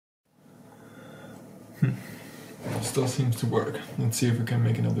Still seems to work. Let's see if we can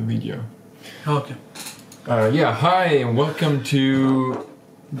make another video. Okay. Yeah, hi and welcome to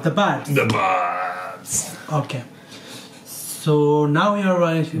TheBuds. TheBuds. Okay. So now we are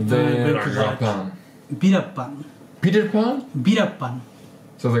going to Veerappan. Veerappan. Peter Pan? Veerappan.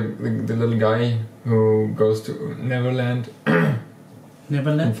 So the little guy who goes to Neverland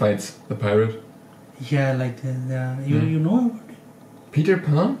Neverland? and fights the pirate. Yeah, like you know? Peter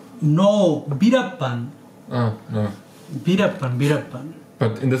Pan? No, Veerappan. Oh, no. Veerappan.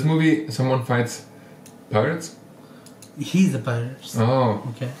 But in this movie, someone fights pirates? He's a pirate. Oh.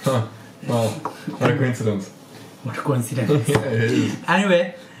 Okay. Huh. Wow. What a coincidence. What a coincidence. Yeah, it is.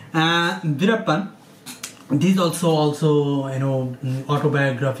 Anyway, Veerappan. This is also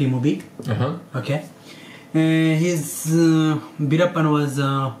autobiography movie. Okay. His Veerappan was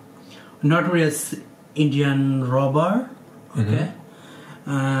a notorious Indian robber. Okay.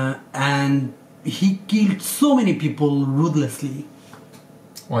 And he killed so many people ruthlessly.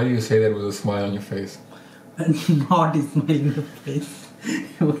 Why do you say that with a smile on your face? Not a smile in the face.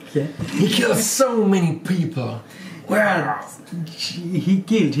 Okay. He killed so many people. Well, he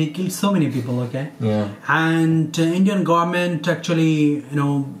killed so many people. Okay. Yeah. And Indian government actually,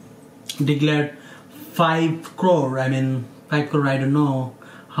 declared 5 crore. I mean, 5 crore. I don't know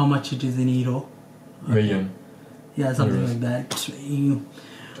how much it is in euro. Okay. Million. Yeah, something like that.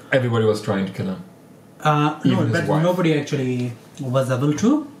 Everybody was trying to kill him. No, but nobody actually was able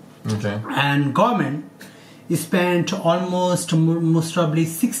to. Okay. And government spent almost most probably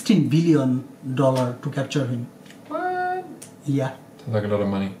 $16 billion to capture him. What? Yeah. Sounds like a lot of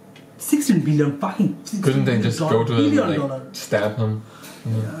money. 16 billion fucking. Couldn't they just go to him and dollar. stab him?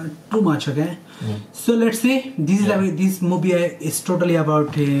 Too much, okay. Yeah. So let's see. This movie is totally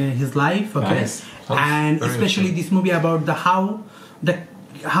about his life, okay. Nice. And especially this movie about how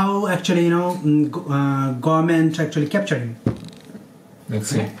actually government actually captured him. Let's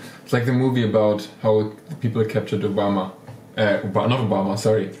see. It's like the movie about how people captured Obama. Not Obama,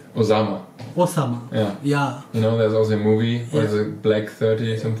 sorry. Osama. Yeah. Yeah. There's also a movie. What is it? Black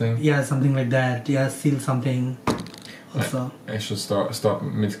 30 something? Yeah, something like that. Yeah, still something. Also. I should stop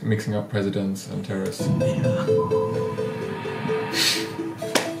mixing up presidents and terrorists. Yeah.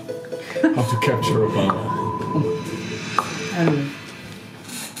 How to capture Obama. Anyway.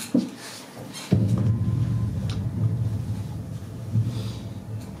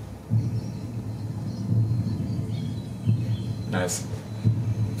 Nice.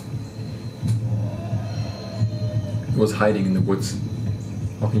 He was hiding in the woods.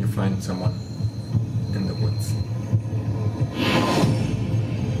 How can you find someone in the woods?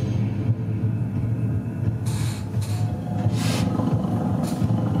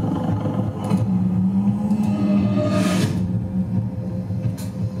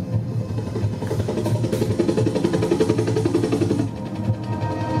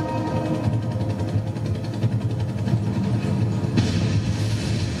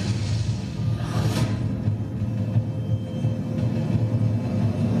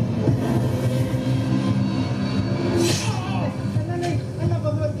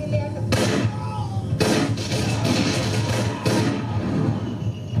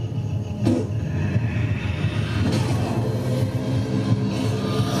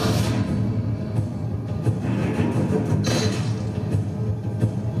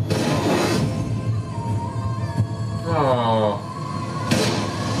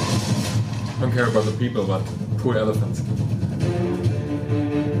 Don't care about the people, but poor elephants.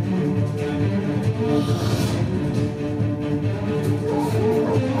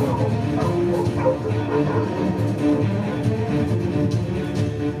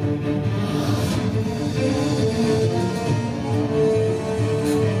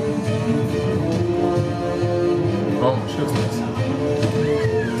 Oh, shit's nice.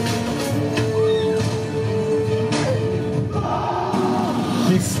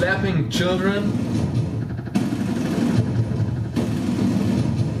 He's slapping children.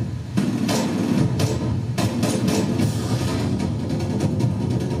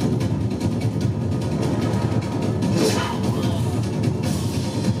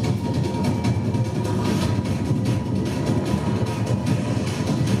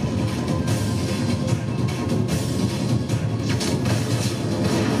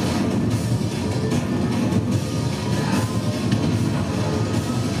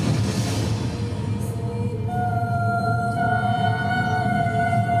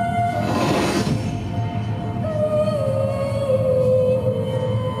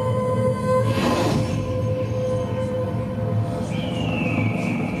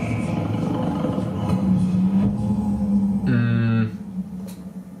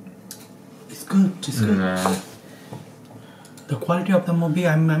 good. It's good. Nah. The quality of the movie,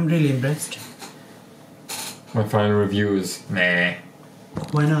 I'm really impressed. My final review is meh.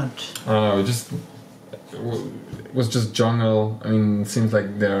 Why not? I don't know. It was just jungle. I mean, it seems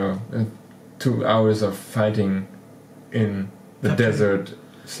like there are 2 hours of fighting in the desert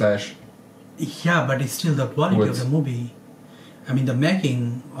slash. Yeah, but it's still the quality of the movie. I mean, the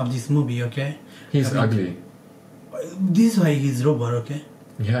making of this movie. Okay. He's ugly. This is why he's robot. Okay.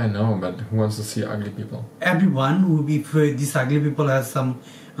 Yeah, I know, but who wants to see ugly people? Everyone who, if these ugly people has some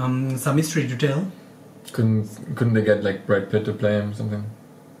history to tell. Couldn't they get like Brad Pitt to play him or something?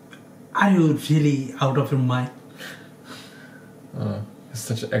 Are you really out of your mind? It's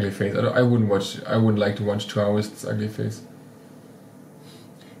such an ugly face. I wouldn't like to watch 2 hours this ugly face.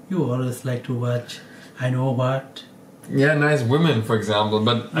 You always like to watch. I know what. Yeah, nice women, for example.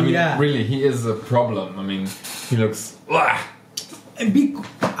 But I mean, really, he is a problem. I mean, he looks. I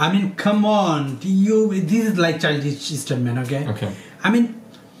mean, come on. This is like childish statement, okay? Okay. I mean,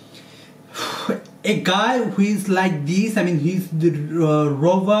 a guy who is like this. I mean, he's the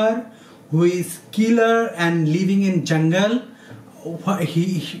rover who is killer and living in jungle. I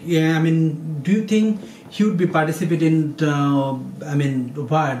mean, do you think he would be participating in? I mean,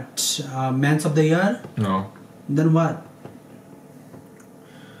 what? Man's of the Year? No. Then what?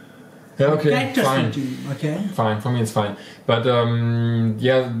 Yeah, okay, fine. Okay. Fine, for me it's fine. But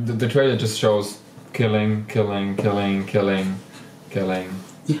yeah, the trailer just shows killing. Because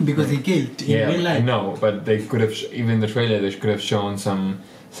he killed in real life. I know, but they could have even in the trailer they could have shown some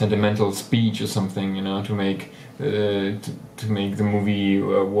sentimental speech or something, you know, to make to make the movie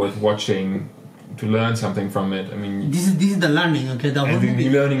worth watching, to learn something from it. I mean, this is the learning, okay? The whole movie. The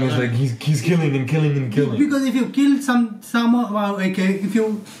learning was like he's killing and killing and killing. Because if you kill some okay, if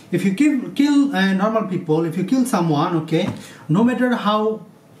you kill normal people, if you kill someone, okay, no matter how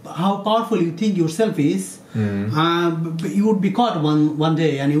powerful you think yourself is, you would be caught one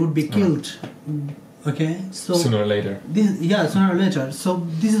day and you would be killed. Okay, so sooner or later. Sooner or later. So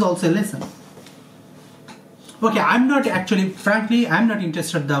this is also a lesson. Okay, I'm not actually, frankly, I'm not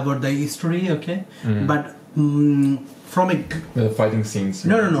interested about the history. Okay, but from the fighting scenes.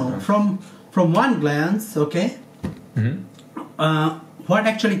 No. From one glance, okay. What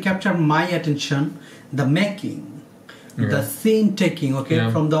actually captured my attention, the making, the scene taking. Okay,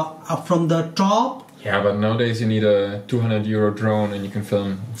 from the top. Yeah, but nowadays you need a €200 drone and you can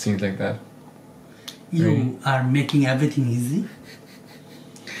film scenes like that. You are making everything easy.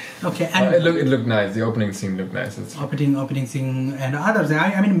 Okay, and it looked nice. The opening scene looked nice. Opening scene and others.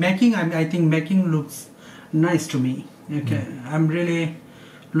 I mean, making. I think making looks nice to me. Okay, I'm really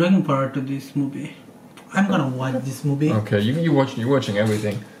looking forward to this movie. I'm gonna watch this movie. Okay, you're watching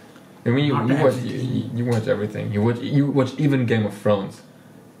everything. I mean, you watch everything. You watch even Game of Thrones.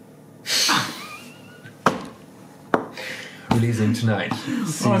 Releasing tonight,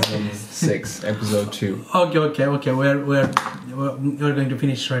 season 6, episode 2. Okay. We're going to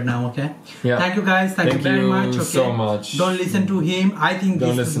finish right now. Okay. Yeah. Thank you guys. Thank you very much. Okay. So much. Don't listen to him. I think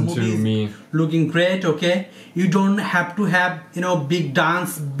this movie is looking great. Okay. You don't have to have big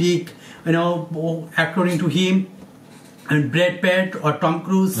dance, big according to him, and Brad Pitt or Tom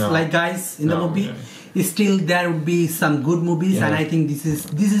Cruise like guys in the movie. Yeah. Still, there would be some good movies, and I think this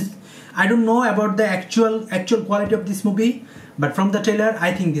is. I don't know about the actual quality of this movie, but from the trailer,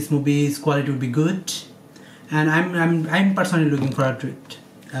 I think this movie's quality will be good, and I'm personally looking forward to it.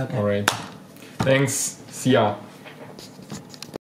 Okay. All right. Thanks. See ya.